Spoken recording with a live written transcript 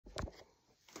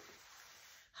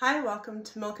Hi, welcome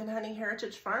to Milk and Honey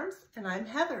Heritage Farms, and I'm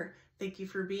Heather. Thank you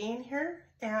for being here.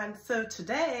 And so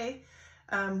today,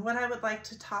 what I would like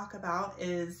to talk about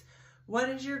is what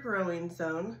is your growing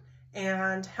zone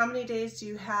and how many days do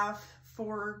you have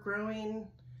for growing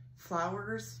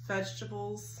flowers,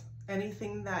 vegetables,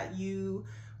 anything that you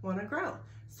want to grow.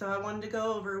 So I wanted to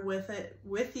go over with it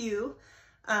with you,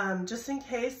 just in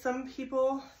case some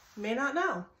people may not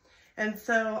know. And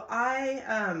so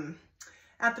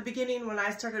at the beginning, when I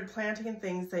started planting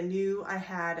things, I knew I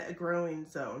had a growing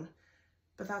zone,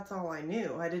 but that's all I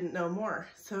knew. I didn't know more.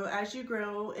 So as you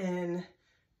grow in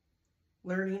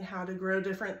learning how to grow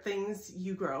different things,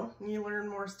 you grow and you learn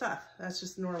more stuff. That's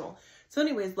just normal. So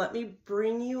anyways, let me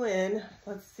bring you in.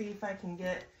 Let's see if I can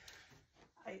get...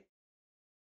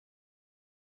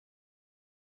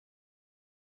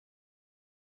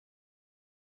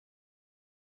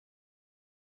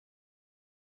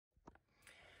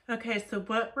 Okay, so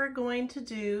what we're going to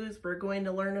do is we're going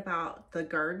to learn about the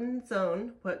garden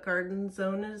zone. What garden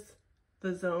zone is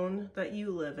the zone that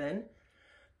you live in,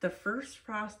 the first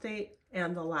frost date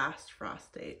and the last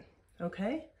frost date,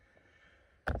 okay?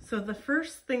 So the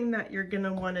first thing that you're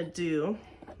gonna wanna do,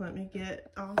 let me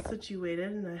get all situated,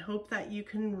 and I hope that you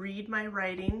can read my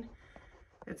writing.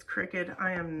 It's crooked.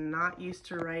 I am not used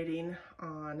to writing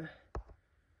on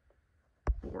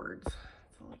boards.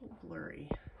 It's a little blurry.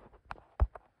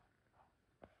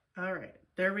 All right,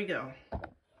 there we go.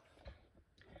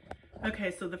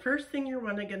 Okay, so the first thing you're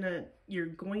going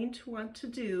to want to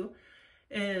do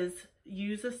is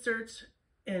use a search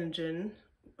engine,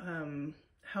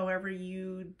 however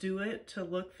you do it, to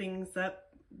look things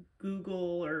up,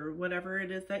 Google or whatever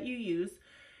it is that you use,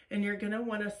 and you're gonna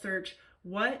wanna search,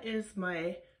 what is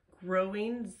my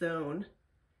growing zone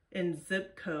in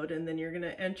zip code, and then you're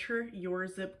gonna enter your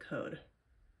zip code,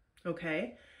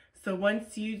 okay? So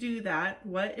once you do that,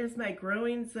 what is my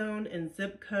growing zone and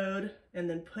zip code, and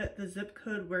then put the zip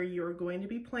code where you're going to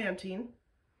be planting,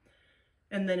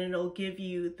 and then it'll give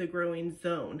you the growing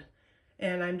zone.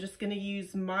 And I'm just going to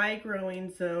use my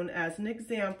growing zone as an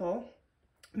example.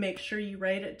 Make sure you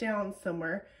write it down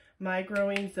somewhere. My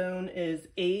growing zone is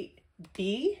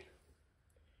 8B.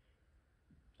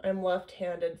 I'm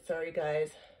left-handed, sorry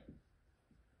guys.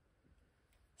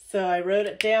 So I wrote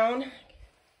it down,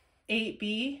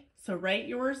 8B. So write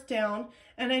yours down.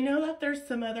 And I know that there's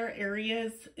some other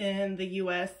areas in the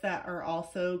US that are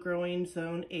also growing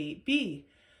zone 8B,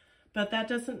 but that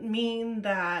doesn't mean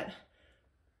that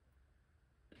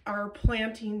our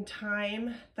planting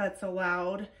time that's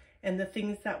allowed and the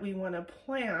things that we want to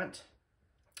plant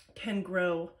can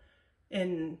grow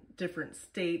in different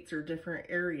states or different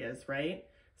areas, right?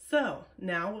 So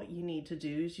now what you need to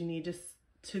do is you need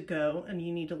to go and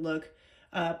you need to look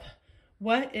up,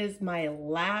 what is my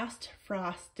last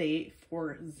frost date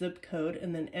for zip code,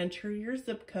 and then enter your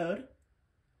zip code,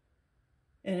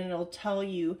 and it'll tell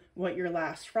you what your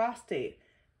last frost date.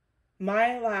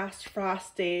 My last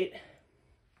frost date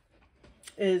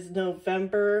is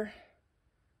November,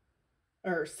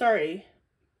 or sorry,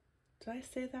 did I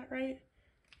say that right?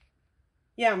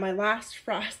 Yeah, my last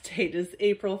frost date is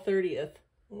April 30th.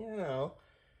 You know,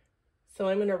 so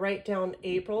I'm gonna write down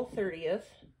April 30th.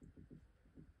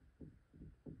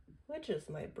 Which is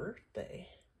my birthday.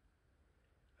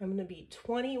 I'm gonna be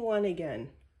 21 again.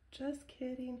 Just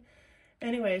kidding.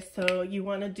 Anyway, so you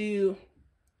wanna do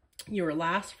your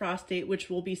last frost date, which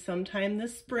will be sometime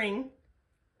this spring.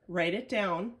 Write it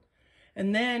down.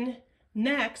 And then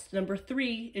next, number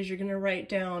 3, is you're gonna write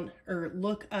down, or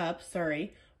look up,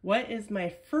 sorry, what is my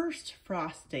first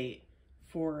frost date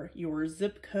for your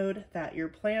zip code that you're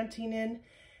planting in.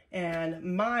 And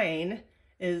mine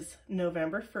is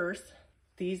November 1st.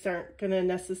 These aren't going to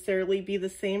necessarily be the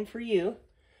same for you.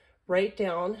 Write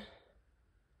down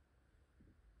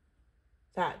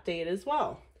that date as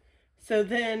well. So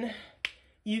then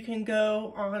you can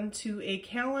go on to a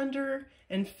calendar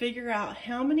and figure out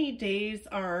how many days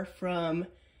are from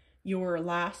your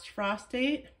last frost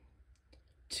date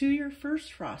to your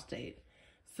first frost date.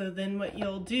 So then what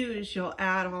you'll do is you'll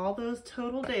add all those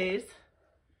total days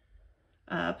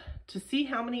up to see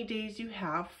how many days you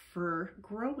have for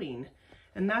growing.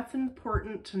 And that's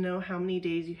important to know how many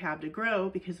days you have to grow,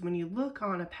 because when you look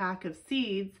on a pack of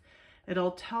seeds,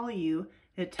 it'll tell you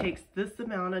it takes this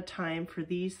amount of time for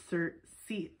these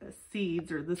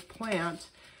seeds or this plant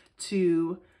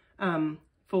to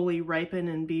fully ripen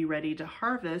and be ready to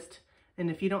harvest. And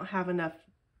if you don't have enough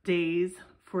days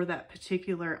for that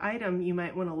particular item, you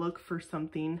might want to look for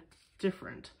something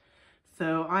different.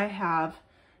 So I have,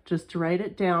 just to write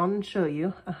it down and show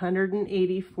you,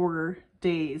 184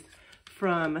 days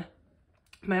from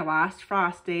my last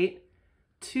frost date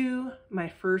to my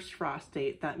first frost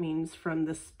date. That means from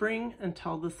the spring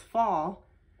until this fall.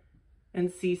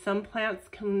 And see, some plants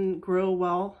can grow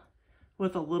well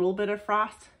with a little bit of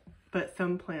frost, but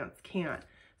some plants can't.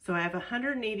 So I have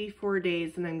 184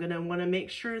 days, and I'm going to want to make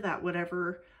sure that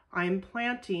whatever I'm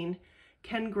planting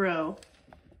can grow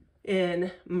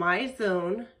in my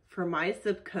zone for my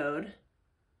zip code,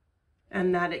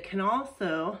 and that it can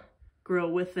also grow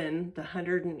within the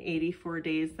 184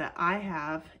 days that I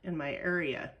have in my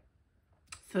area.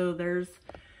 So there's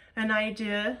an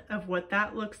idea of what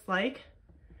that looks like.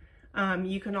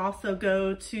 You can also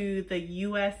go to the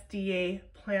USDA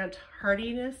plant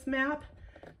hardiness map.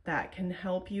 That can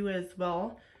help you as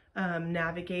well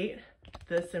navigate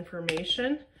this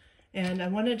information. And I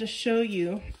wanted to show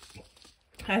you,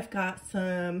 I've got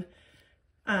some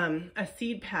a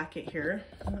seed packet here.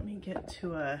 Let me get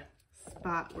to a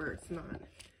spot where it's not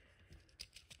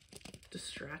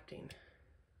distracting.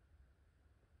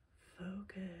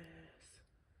 Focus.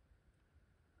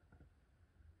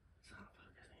 It's not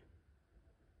focusing.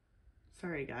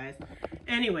 Sorry guys.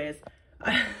 Anyways,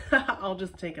 I'll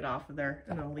just take it off of there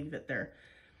and I'll leave it there.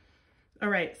 All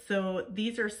right, so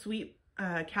these are sweet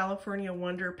California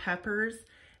Wonder peppers,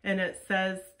 and it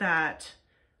says that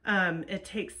it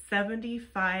takes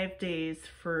 75 days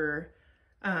for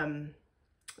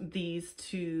these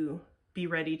to be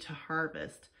ready to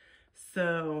harvest.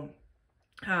 So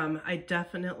I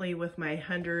definitely, with my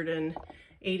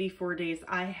 184 days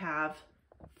I have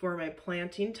for my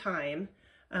planting time,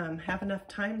 have enough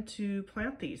time to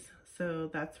plant these. So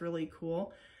that's really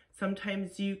cool.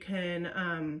 Sometimes you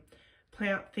can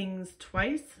plant things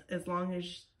twice as long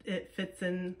as it fits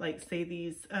in, like say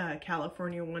these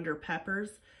California Wonder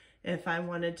peppers. If I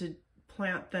wanted to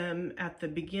plant them at the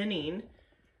beginning,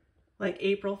 like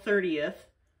April 30th,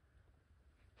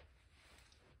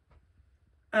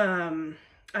 I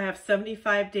have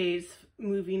 75 days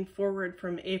moving forward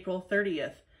from April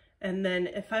 30th. And then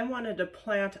if I wanted to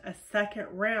plant a second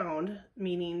round,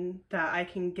 meaning that I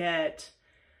can get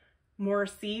more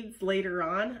seeds later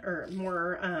on, or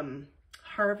more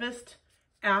harvest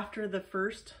after the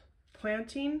first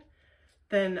planting,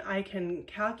 then I can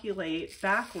calculate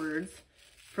backwards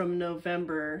from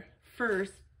November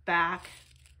 1st back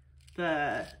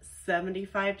the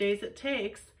 75 days it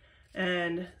takes.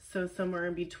 And so somewhere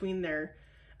in between there,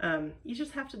 you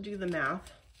just have to do the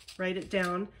math, write it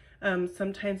down.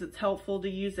 Sometimes it's helpful to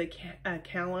use a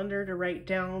calendar to write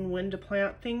down when to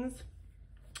plant things.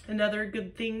 Another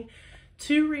good thing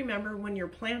to remember when you're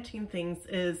planting things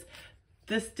is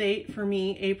this date for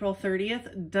me, April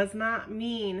 30th, does not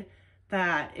mean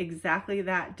that exactly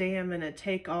that day I'm going to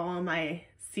take all my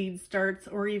seed starts,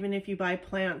 or even if you buy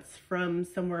plants from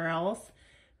somewhere else,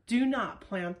 do not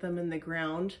plant them in the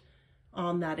ground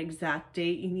on that exact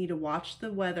date. You need to watch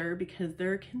the weather, because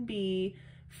there can be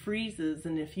freezes,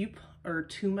 and if you or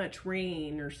too much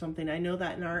rain or something. I know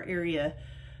that in our area,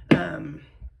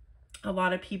 a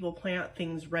lot of people plant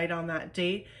things right on that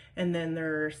date, and then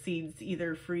their seeds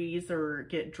either freeze or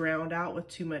get drowned out with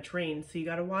too much rain. So you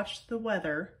got to watch the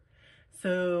weather.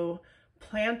 So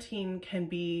planting can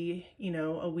be, you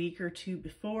know, a week or two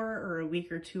before or a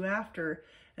week or two after.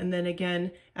 And then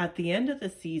again, at the end of the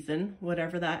season,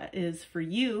 whatever that is for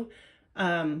you,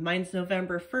 mine's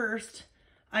November 1st.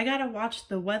 I got to watch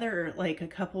the weather like a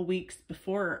couple weeks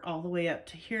before all the way up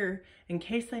to here in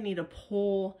case I need to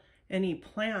pull any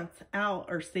plants out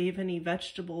or save any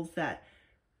vegetables that,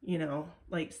 you know,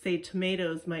 like say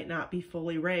tomatoes might not be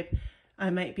fully ripe. I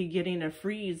might be getting a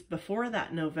freeze before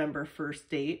that November 1st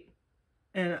date,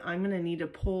 and I'm going to need to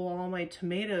pull all my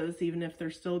tomatoes even if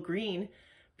they're still green,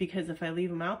 because if I leave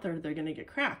them out there, they're going to get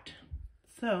cracked.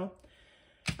 So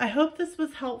I hope this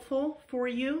was helpful for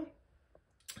you.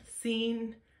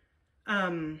 Seeing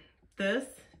this,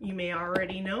 you may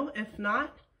already know. If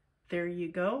not, there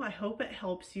you go. I hope it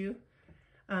helps you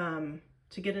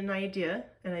to get an idea,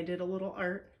 and I did a little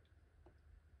art.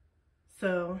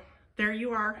 So there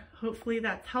you are. Hopefully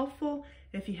that's helpful.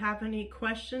 If you have any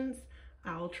questions,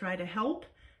 I'll try to help.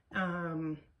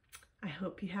 I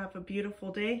hope you have a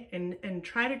beautiful day, and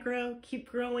try to grow, keep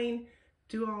growing,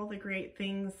 do all the great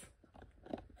things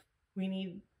we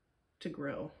need to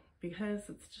grow,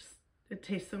 because it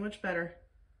tastes so much better.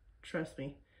 Trust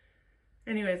me.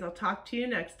 Anyways, I'll talk to you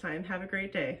next time. Have a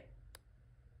great day.